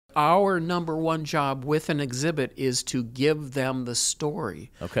Our number one job with an exhibit is to give them the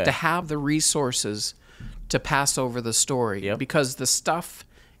story, to have the resources to pass over the story, because the stuff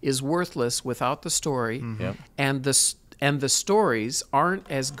is worthless without the story, and the stories aren't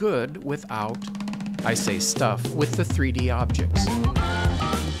as good without, I say stuff, with the 3D objects.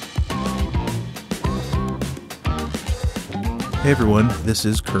 Hey everyone, this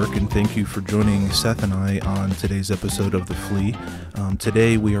is Kirk, and thank you for joining Seth and I on today's episode of The Flea.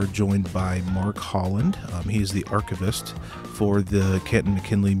 Today we are joined by Mark Holland. He is the archivist for the Canton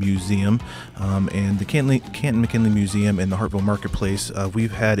McKinley Museum, and the Canton McKinley Museum and the Hartville Marketplace.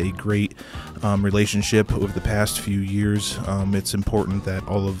 We've had a great relationship over the past few years. It's important that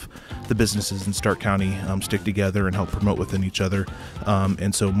all of the businesses in Stark County stick together and help promote within each other.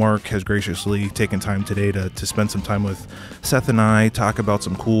 And so Mark has graciously taken time today to spend some time with Seth and I, talk about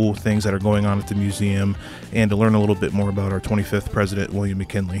some cool things that are going on at the museum, and to learn a little bit more about our 25th president, William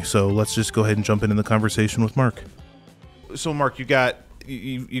McKinley. So let's just go ahead and jump into the conversation with Mark. So Mark, you got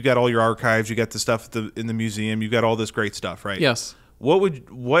all your archives, you got the stuff in the museum, you got all this great stuff, right? Yes.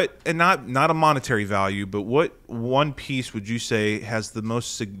 And not a monetary value, but what one piece would you say has the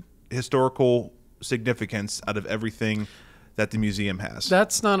most historical significance out of everything that the museum has?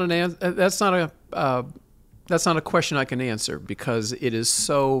 That's not a question I can answer, because it is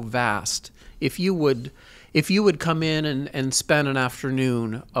so vast. If you would come in and spend an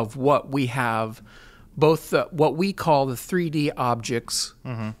afternoon of what we have, both what we call the 3D objects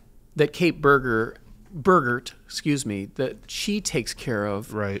that Kate Burgert, that she takes care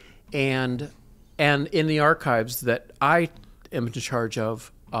of, right, and in the archives that I am in charge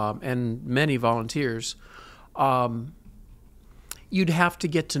of, and many volunteers, you'd have to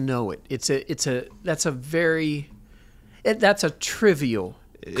get to know it. That's a trivial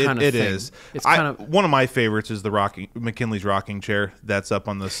kind of thing. It is. It's one of my favorites is the McKinley's rocking chair that's up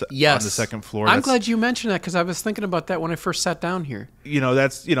on the second floor. I'm glad you mentioned that, because I was thinking about that when I first sat down here.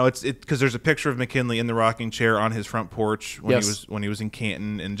 It's because there's a picture of McKinley in the rocking chair on his front porch when he was in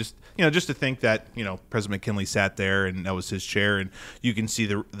Canton, and just to think that President McKinley sat there and that was his chair, and you can see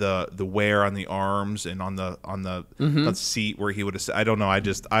the wear on the arms and on the seat where he would have. I don't know.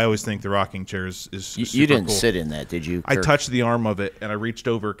 I always think the rocking chair is super you didn't cool. sit in that, did you, Kirk? I touched the arm of it, and I reached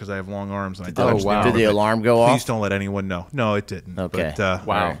over because I have long arms, and I touched the arm. Did the alarm go off? Please don't let anyone know. No, it didn't. Okay. But,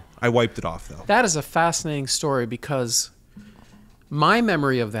 wow. I wiped it off, though. That is a fascinating story, because my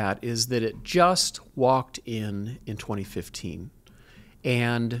memory of that is that it just walked in 2015,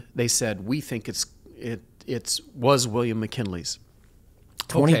 and they said, we think it was William McKinley's.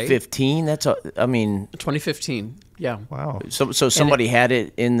 2015? Okay. 2015. Yeah. Wow. So somebody had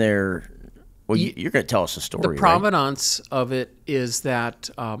it in their. Well, you're going to tell us a story. The provenance of it is that,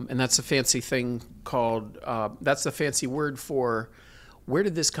 and that's a fancy thing called. That's a fancy word for, where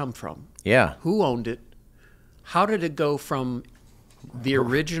did this come from? Yeah. Who owned it? How did it go from the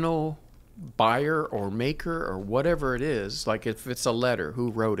original buyer or maker or whatever it is? Like if it's a letter, who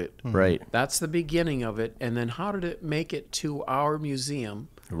wrote it? Right. That's the beginning of it. And then how did it make it to our museum?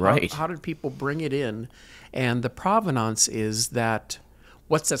 Right. How did people bring it in? And the provenance is that,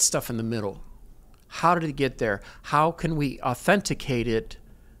 what's that stuff in the middle? How did it get there? How can we authenticate it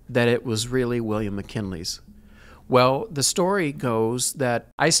that it was really William McKinley's? Well, the story goes that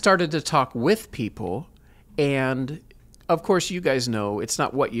I started to talk with people, and of course you guys know, it's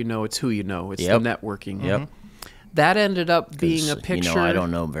not what you know, it's who you know. It's the networking. Yep. That ended up being a picture. I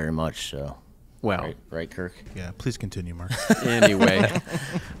don't know very much, so. Well. Right, Kirk? Yeah, please continue, Mark. Anyway.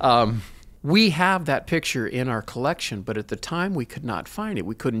 We have that picture in our collection, but at the time we could not find it.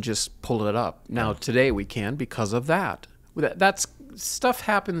 We couldn't just pull it up. Now today we can, because of that. That's stuff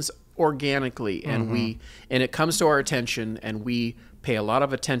happens organically, and it comes to our attention, and we pay a lot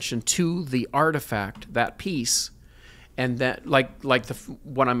of attention to the artifact, that piece, and that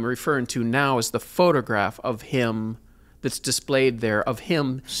what I'm referring to now is the photograph of him that's displayed there, of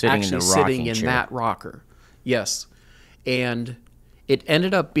him sitting in that rocker. Yes, and it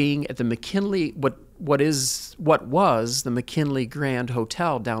ended up being at the McKinley, what was the McKinley Grand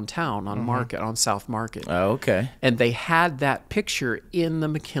Hotel downtown on South Market. Oh, okay. And they had that picture in the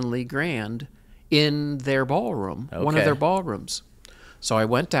McKinley Grand in their ballroom, one of their ballrooms. So I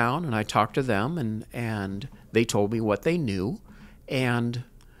went down and I talked to them, and they told me what they knew, and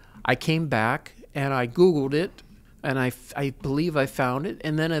I came back and I Googled it, and I believe I found it,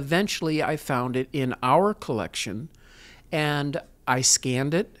 and then eventually I found it in our collection, and I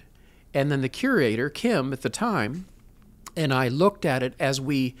scanned it, and then the curator, Kim, at the time, and I looked at it as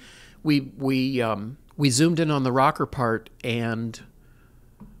we zoomed in on the rocker part, and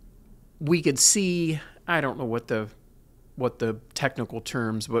we could see, I don't know what the what the technical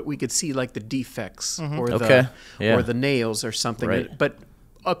terms, but we could see like the defects or Okay. Yeah. or the nails or something. Right. But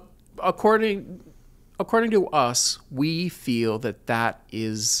according to us, we feel that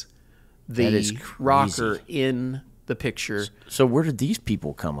is the That is rocker crazy. in the picture. So where did these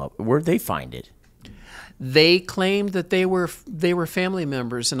people come up? Where did they find it? They claimed that they were family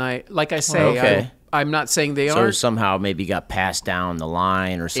members, and like I say, Okay. I'm not saying they So aren't. somehow maybe got passed down the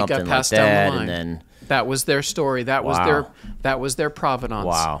line or It something got like passed that, down the line. and then That was their story. That Wow. was their provenance.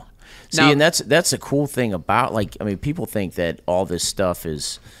 wow. See, Now- and that's a cool thing about, like, I mean, people think that all this stuff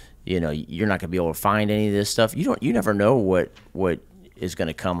is, you're not going to be able to find any of this stuff. You never know what is going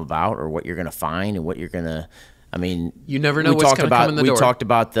to come about or what you're going to find and what you're going to. I mean, You never know we what's talked gonna about come in the we door. talked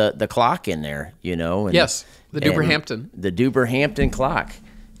about the clock in there, and, Yes, the and Duberhampton. the Duberhampton clock,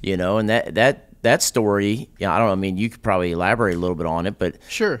 and that story. Yeah, I don't know. I mean, you could probably elaborate a little bit on it, but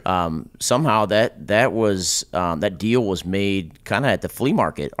Sure. somehow that was that deal was made kind of at the flea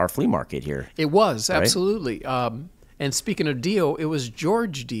market, our flea market here. It was absolutely. And speaking of Deal, it was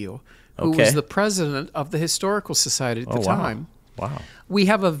George Deal, who Okay. was the president of the Historical Society at the wow. time. Wow. We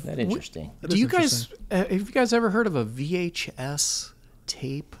have a. That interesting. Do you guys have you guys ever heard of a VHS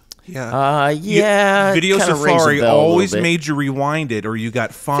tape? Yeah. Yeah. Video kinda rings a Safari bell a little always bit. made you rewind it or you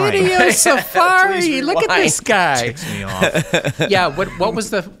got fined. Video Safari. Look at this guy. Ticks me off. Yeah. What was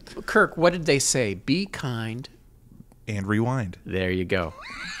the Kirk? What did they say? Be kind. And rewind. There you go.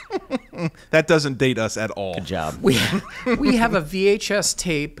 That doesn't date us at all. Good job. We have a VHS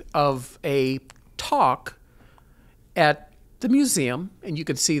tape of a talk at the museum, and you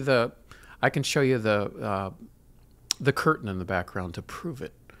can see I can show you the curtain in the background to prove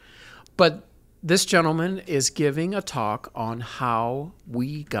it. But this gentleman is giving a talk on how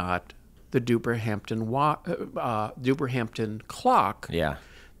we got the Duberhampton clock Yeah.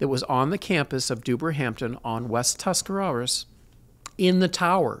 that was on the campus of Duberhampton on West Tuscarawas in the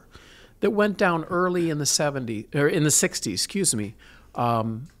tower that went down early in the 60s, excuse me.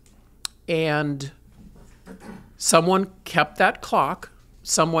 And someone kept that clock,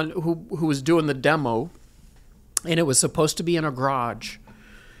 someone who was doing the demo, and it was supposed to be in a garage.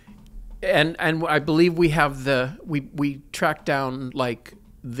 And I believe we have we tracked down like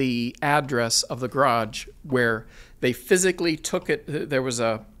the address of the garage where they physically took it. There was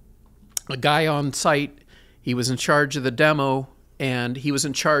a guy on site. He was in charge of the demo, and he was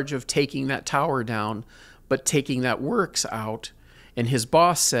in charge of taking that tower down, but taking that works out. And his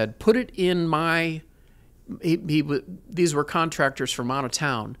boss said, "Put it in my." These were contractors from out of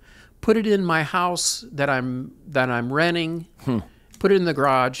town. Put it in my house that I'm renting. Put it in the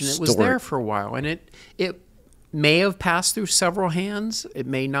garage, and it was Store it. there for a while. And it may have passed through several hands. It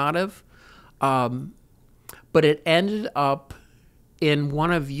may not have, but it ended up in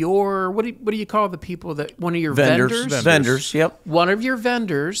one of your what do you call the people that one of your vendors? Vendors. Yep. One of your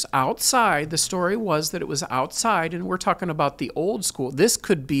vendors outside. The story was that it was outside, and we're talking about the old school. This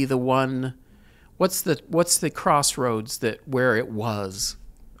could be the one. What's the crossroads where it was?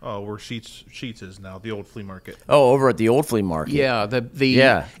 Oh, where Sheets is now, the old flea market. Oh, over at the old flea market. Yeah,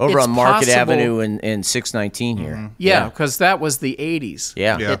 Over it's on Market possible- Avenue in 619 here. Yeah, because that was the 80s.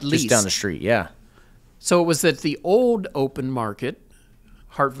 Yeah. Yeah. At least Just down the street. Yeah. So it was at the old open market,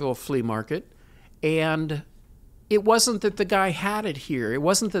 Hartville Flea Market, and it wasn't that the guy had it here. It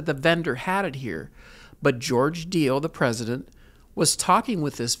wasn't that the vendor had it here, but George Deal, the president, was talking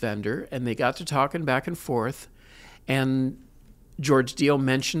with this vendor, and they got to talking back and forth, and George Deal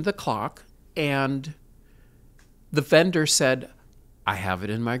mentioned the clock, and the vendor said, "I have it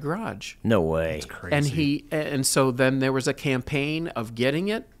in my garage." No way. Crazy. And so then there was a campaign of getting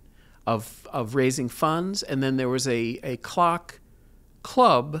it, of raising funds, and then there was a clock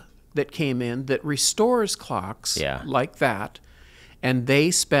club that came in that restores clocks Yeah. like that, and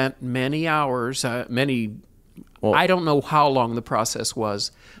they spent many hours, Well- I don't know how long the process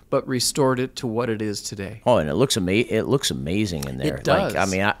was, but restored it to what it is today. Oh, and it looks amazing in there. It does. Like, I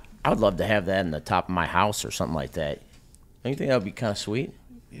mean, I would love to have that in the top of my house or something like that. Don't you think that would be kind of sweet?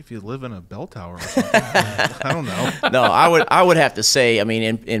 If you live in a bell tower or something. I don't know. No, I would have to say, I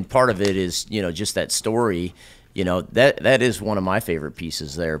mean, and part of it is, just that story, that is one of my favorite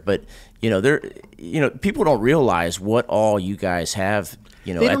pieces there. But, people don't realize what all you guys have,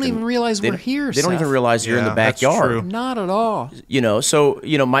 They don't even realize we're here, They don't even Seth. realize you're in the Yeah, that's backyard. true. Not at all.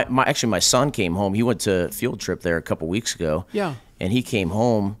 My son came home. He went to a field trip there a couple weeks ago. Yeah. And he came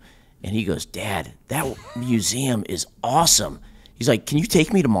home and he goes, "Dad, that museum is awesome." He's like, "Can you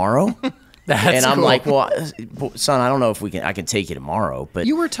take me tomorrow?" and I'm cool. like, well, son, I don't know if I can take you tomorrow. But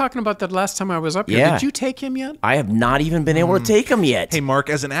You were talking about that last time I was up here. Yeah. Did you take him yet? I have not even been able to take him yet. Hey, Mark,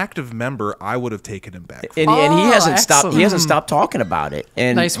 as an active member, I would have taken him back. And he hasn't stopped. He excellent. hasn't stopped talking about it.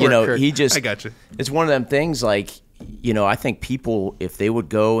 And Nice work, Kirk. he just. I got you. It's one of them things. Like, I think people, if they would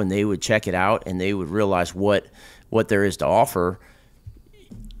go and they would check it out and they would realize what there is to offer,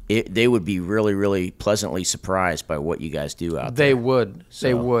 they would be really, really pleasantly surprised by what you guys do out there. They would.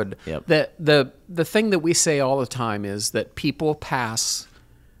 They would. Yep. The thing that we say all the time is that people pass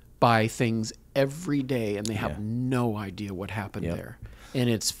by things every day and they have no idea what happened there. And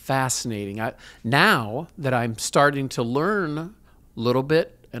it's fascinating. Now that I'm starting to learn a little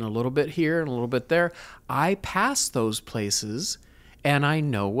bit and a little bit here and a little bit there, I pass those places and I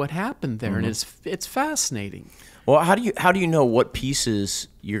know what happened there, and it's fascinating. Well, how do you know what pieces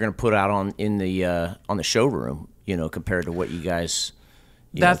you're going to put out on the showroom? Compared to what you guys.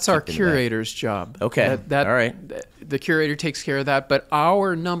 That's our keep in the back? curator's job. Okay. All right. The curator takes care of that, but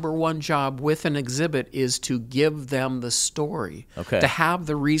our number one job with an exhibit is to give them the story. Okay. To have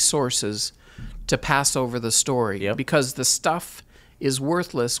the resources to pass over the story. Yep. Because the stuff is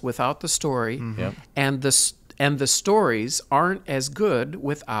worthless without the story, Yep. and the stories aren't as good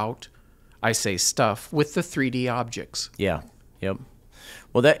without, I say stuff, with the 3D objects. Yeah. Yep.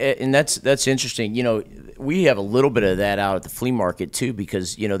 Well, that's interesting. We have a little bit of that out at the flea market too,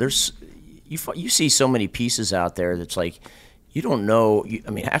 because there's you see so many pieces out there that's like you don't know.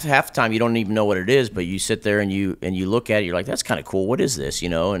 Half the time you don't even know what it is, but you sit there and you look at it. You're like, that's kind of cool. What is this?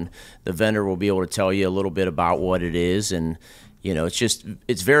 And the vendor will be able to tell you a little bit about what it is, and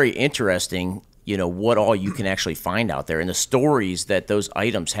it's very interesting. What all you can actually find out there, and the stories that those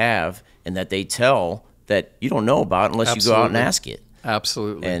items have, and that they tell that you don't know about unless you go out and ask it.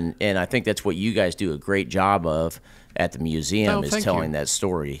 Absolutely. And I think that's what you guys do a great job of at the museum, is telling that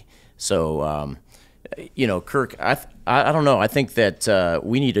story. So, Kirk, I don't know. I think that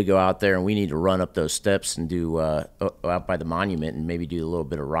we need to go out there and we need to run up those steps and do out by the monument and maybe do a little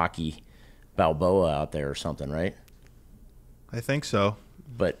bit of Rocky Balboa out there or something, right? I think so.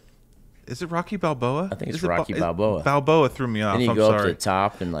 But is it Rocky Balboa? I think it's Rocky Balboa. Balboa threw me off. And you I'm go sorry. up to the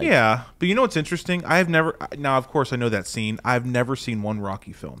top and like. Yeah, but you know what's interesting? Now of course I know that scene. I've never seen one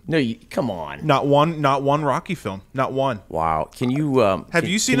Rocky film. No, come on. Not one Rocky film. Not one. Wow. Can you have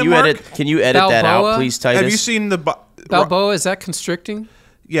you seen can it, you Mark? Can you edit that out, please, Titus? Have you seen the Balboa? Is that constricting?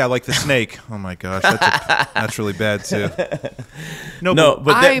 Yeah, like the snake. Oh my gosh, that's really bad too. But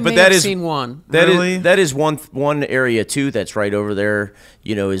I that have is seen one. Really? That is one area too that's right over there.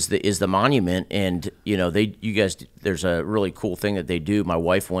 Is the monument, and you guys. There's a really cool thing that they do. My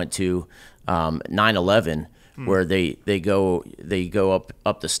wife went to 9/11, where they go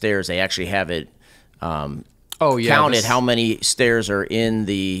up the stairs. They actually have it. Counted how many stairs are in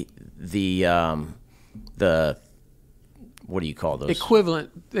the what do you call those?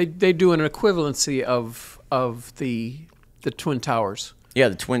 Equivalent. They do an equivalency of the Twin Towers. Yeah,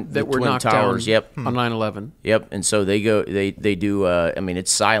 the twin knocked towers. down Yep. on 9/11. Yep. And so they do.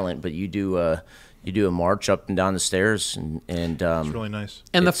 It's silent, but you do a march up and down the stairs, and it's really nice.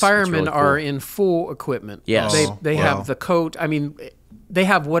 And the firemen really are cool. in full equipment. Yes. They wow. have the coat. They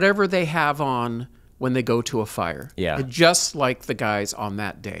have whatever they have on when they go to a fire. Yeah. Just like the guys on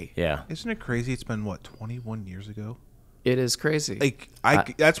that day. Yeah. Isn't it crazy? It's been 21 years ago. It is crazy. Like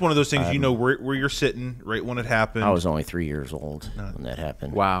that's one of those things, where you're sitting right when it happened. I was only 3 years old when that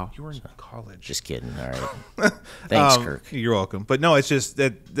happened. Wow. You were in college. Just kidding. All right. Thanks, Kirk. You're welcome. But no, it's just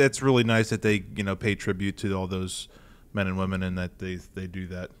that's really nice that they pay tribute to all those men and women, and that they do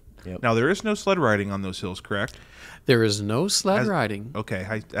that. Yep. Now there is no sled riding on those hills, correct? There is no sled riding.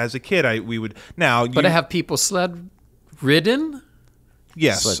 Okay. As a kid, we would But I have people sled ridden.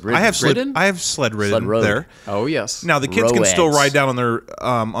 Yes, Sled-ridden. I have sled ridden road. there. Oh yes. Now the kids can still Roads. ride down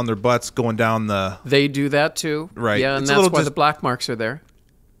on their butts going down the. They do that too. Right. Yeah, and It's a that's little why the black marks are there.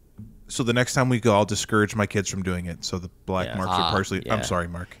 So the next time we go, I'll discourage my kids from doing it. So the black marks are partially. yeah. I'm sorry,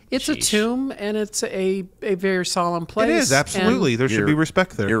 Mark. It's a tomb, and it's a very solemn place. It is absolutely. There should be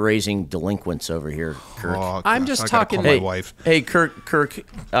respect there. You're raising delinquents over here, Kirk. Oh, I'm gosh, just I gotta talking- call Hey, my wife. Hey, Kirk.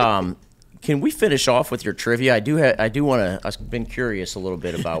 Can we finish off with your trivia? I do want to. I've been curious a little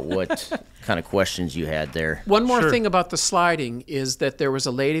bit about what kind of questions you had there. One more Sure. thing about the sliding is that there was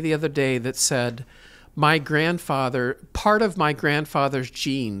a lady the other day that said, part of my grandfather's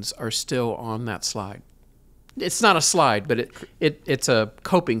genes are still on that slide. It's not a slide, but it's a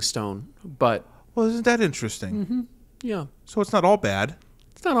coping stone. But Well, isn't that interesting? yeah, So it's not all bad.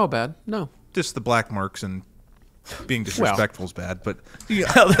 it's not all bad. No. Just the black marks and being disrespectful is bad, but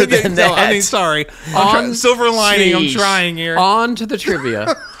Other than that, I mean, sorry. Silver lining. I'm trying here. On to the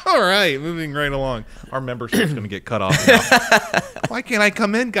trivia. All right, moving right along. Our membership's going to get cut off now. Why can't I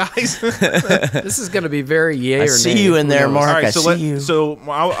come in, guys? This is going to be very yay or nay. I see you in there, Mark. All right, I so see you. So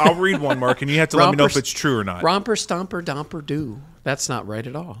I'll read one, Mark, and you have to let me know if it's true or not. Romper, stomper, domper, do. That's not right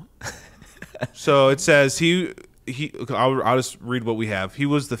at all. So it says I'll just read what we have. He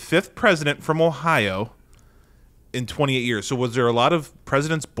was the 5th president from Ohio in 28 years. So was there a lot of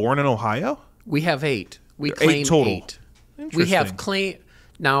presidents born in Ohio? We have 8. We There are claim 8 total. 8. We have Interesting. claim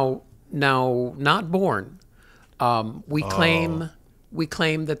now not born. We claim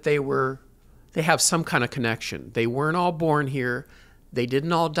that they have some kind of connection. They weren't all born here. They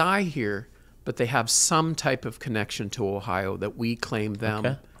didn't all die here, but they have some type of connection to Ohio that we claim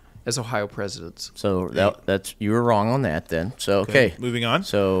them as Ohio presidents. So that's you were wrong on that then. So okay. Moving on.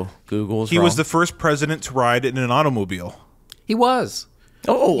 So Google's He wrong. was the first president to ride in an automobile. He was.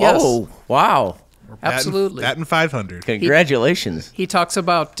 Oh, Yes. Wow. Absolutely. That and 500. Congratulations. He talks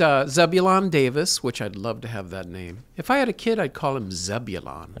about Zebulon Davis, which I'd love to have that name. If I had a kid, I'd call him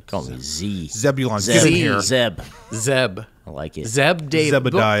Zebulon. Call me Z. Zebulon. Zeb. Get in here. Zeb. Zeb. I like it. Zeb Davis.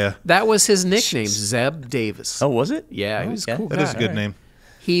 Zebediah. That was his nickname, Zeb Davis. Oh, was it? Yeah, he was a Okay. cool guy. That is a good name.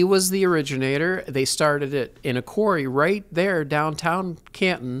 He was the originator. They started it in a quarry right there downtown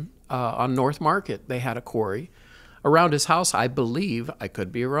Canton on North Market. They had a quarry. Around his house, I believe, I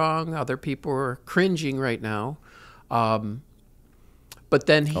could be wrong. Other people are cringing right now. But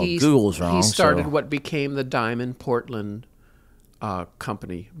then Google's wrong, he started so- what became the Diamond Portland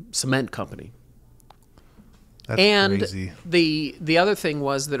company, cement company. That's And crazy. the other thing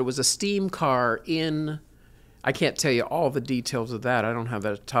was that it was a steam car in, I can't tell you all the details of that. I don't have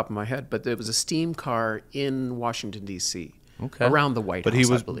that at the top of my head, but it was a steam car in Washington, D.C., around the White But House,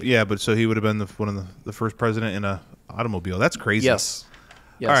 he was, I believe. yeah, but so he would have been one of the first president in a automobile. That's crazy. Yes.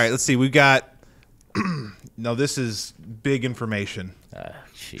 Yes. All right, let's see. We've got, now this is big information.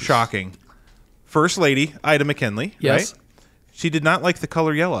 Jeez. Shocking. First Lady, Ida McKinley, Yes. right? She did not like the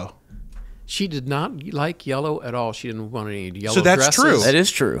color yellow. She did not like yellow at all. She didn't want any yellow So that's dresses. true. That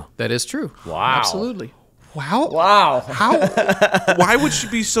is true. That is true. Wow. Absolutely. Wow. Wow. How? Why would she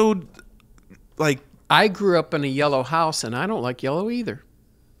be so, like, I grew up in a yellow house, and I don't like yellow either.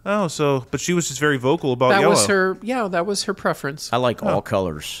 oh, so, but she was just very vocal about That yellow. was her, that was her preference. I like all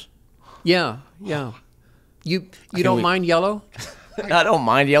colors. Yeah, yeah. You don't mind yellow? I don't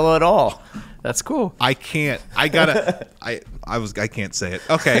mind yellow at all. That's cool. I can't. I gotta. I can't say it.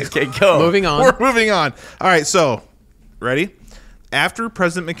 Okay. Okay, go. Moving on. We're moving on. All right. So, ready? After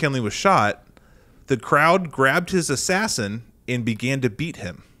President McKinley was shot, the crowd grabbed his assassin and began to beat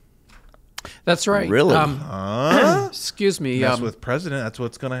him. That's right. Really? Excuse me. That's with president. That's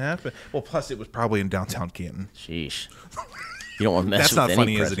what's going to happen. Well, plus it was probably in downtown Canton. Sheesh. You don't want to mess That's with not any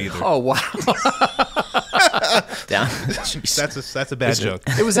funny, is it president. either? Oh wow! Down. Jeez. That's a bad joke.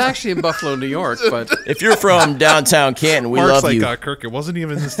 It was actually in Buffalo, New York, but If you're from downtown Canton, we Mark's love like, you. Kirk, it wasn't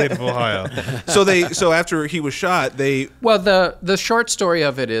even in the state of Ohio. So after he was shot, well, the short story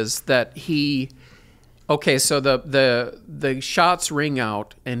of it is that he. Okay, so the shots ring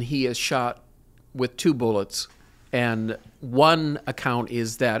out, and he is shot with 2 bullets, and one account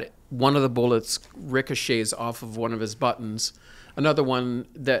is that one of the bullets ricochets off of one of his buttons. Another one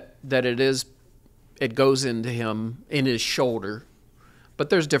that it goes into him in his shoulder, but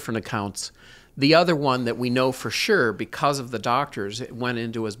there's different accounts. The other one that we know for sure because of the doctors, it went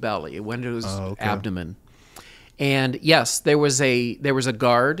into his belly, it went into his abdomen, and yes, there was a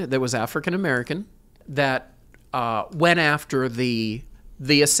guard that was African American that went after the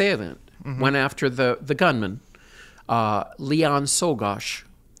assailant, went after the gunman, Leon Sogosh.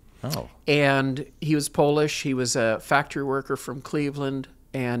 Oh. And he was Polish. He was a factory worker from Cleveland,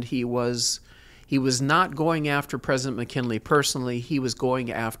 and he was not going after President McKinley personally. He was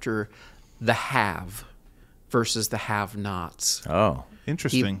going after the have versus the have-nots. Oh.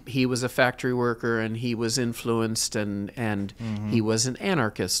 interesting. He was a factory worker, and he was influenced, and he was an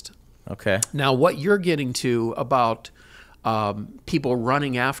anarchist. Okay. Now, what you're getting to about people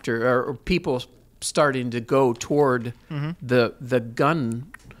running after, or people starting to go toward the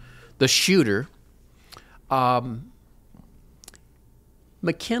gun, the shooter,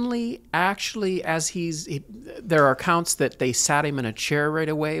 McKinley actually, there are accounts that they sat him in a chair right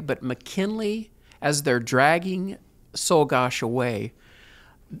away, but McKinley, as they're dragging Sogosh away,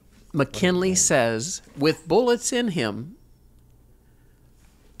 McKinley says, with bullets in him,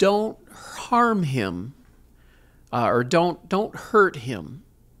 don't harm him, or don't hurt him.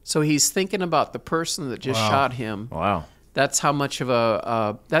 So he's thinking about the person that just shot him. Wow. That's how much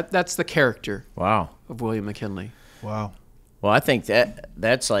of that's the character Wow. of William McKinley. Wow. Well, I think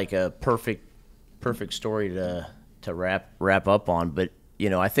that's like a perfect story to wrap up on. But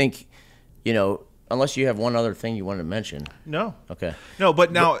I think unless you have one other thing you wanted to mention. No. Okay. No,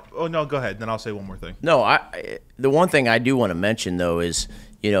 but now, no, go ahead. Then I'll say one more thing. No, the one thing I do want to mention though is,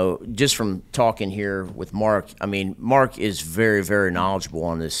 just from talking here with Mark, I mean, Mark is very, very knowledgeable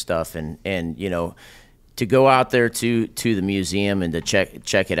on this stuff, and to go out there to the museum and to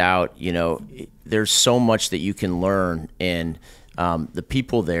check it out, there's so much that you can learn, and the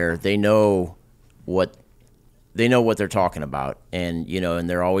people there, they know what they're talking about, and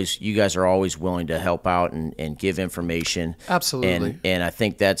and you guys are always willing to help out and give information. Absolutely. And I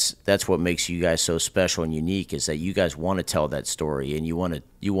think that's what makes you guys so special and unique, is that you guys want to tell that story, and you want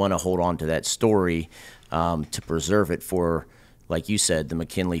to hold on to that story to preserve it for, like you said, the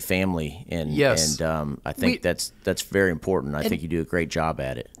McKinley family. And yes. And I think that's very important. I think you do a great job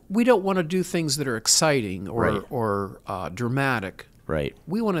at it. We don't want to do things that are exciting or dramatic. Right.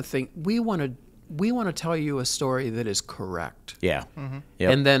 We want to tell you a story that is correct. Yeah. Mm-hmm.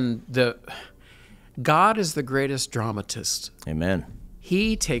 Yep. And then God is the greatest dramatist. Amen.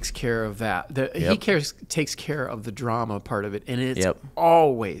 He takes care of that. He takes care of the drama part of it, and it's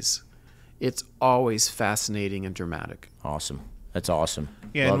always fascinating and dramatic. Awesome. That's awesome.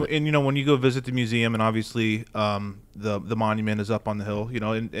 Yeah, and when you go visit the museum, and obviously the monument is up on the hill,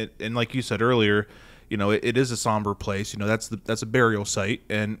 and like you said earlier, it is a somber place. That's a burial site,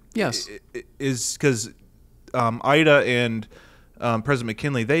 and yes, it is because Ida and President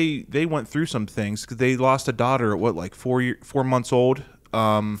McKinley, they went through some things because they lost a daughter at 4 months old.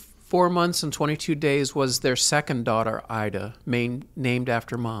 4 months and 22 days was their second daughter, Ida, named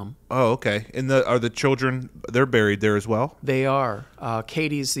after Mom. Oh, okay. And are the children, they're buried there as well? They are.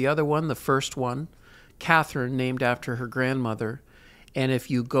 Katie's the other one, the first one. Catherine, named after her grandmother. And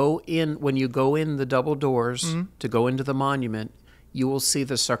if you when you go in the double doors to go into the monument, you will see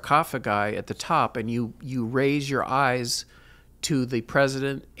the sarcophagi at the top, and you raise your eyes to the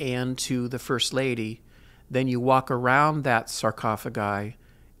president and to the first lady. Then you walk around that sarcophagi.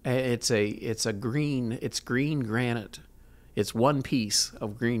 It's green granite. It's one piece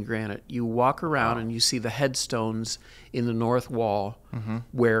of green granite. You walk around and you see the headstones in the north wall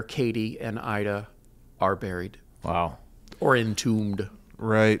where Katie and Ida are buried. Wow. Or entombed.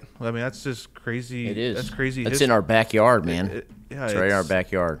 Right. Well, I mean, that's just crazy. It is. That's crazy. It's in our backyard, man. It's right in our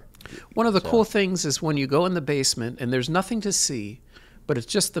backyard. One of the cool things is when you go in the basement, and there's nothing to see, but it's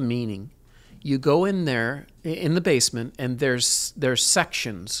just the meaning. You go in there in the basement, and there's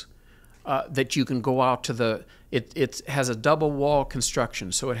sections that you can go out to it has a double wall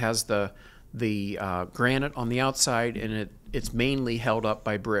construction, so it has the granite on the outside, and it's mainly held up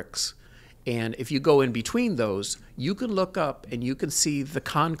by bricks. And if you go in between those, you can look up and you can see the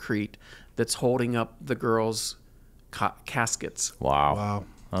concrete that's holding up the girls' caskets. Wow.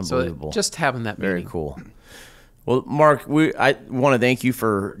 Unbelievable. So just having that meaning. Very cool. Well, Mark, I want to thank you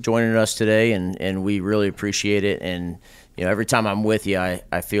for joining us today, and we really appreciate it. And every time I'm with you,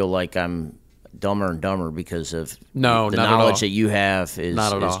 I feel like I'm dumber and dumber because of the knowledge that you have is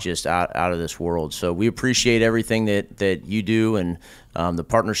just out of this world. So we appreciate everything that you do and the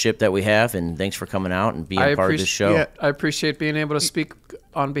partnership that we have. And thanks for coming out and being part of this show. Yeah, I appreciate being able to speak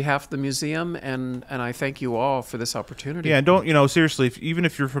on behalf of the museum, and I thank you all for this opportunity. Yeah, and don't, seriously, even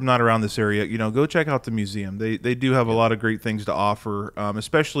if you're from not around this area, go check out the museum. They do have a lot of great things to offer,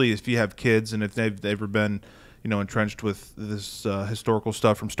 especially if you have kids and if they've ever been entrenched with this historical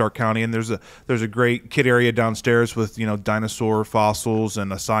stuff from Stark County. And there's a great kid area downstairs with dinosaur fossils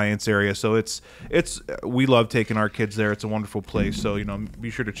and a science area. So we love taking our kids there. It's a wonderful place. So be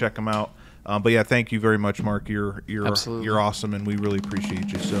sure to check them out. But yeah, thank you very much, Mark. You're awesome, and we really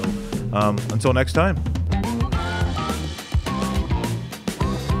appreciate you. So until next time.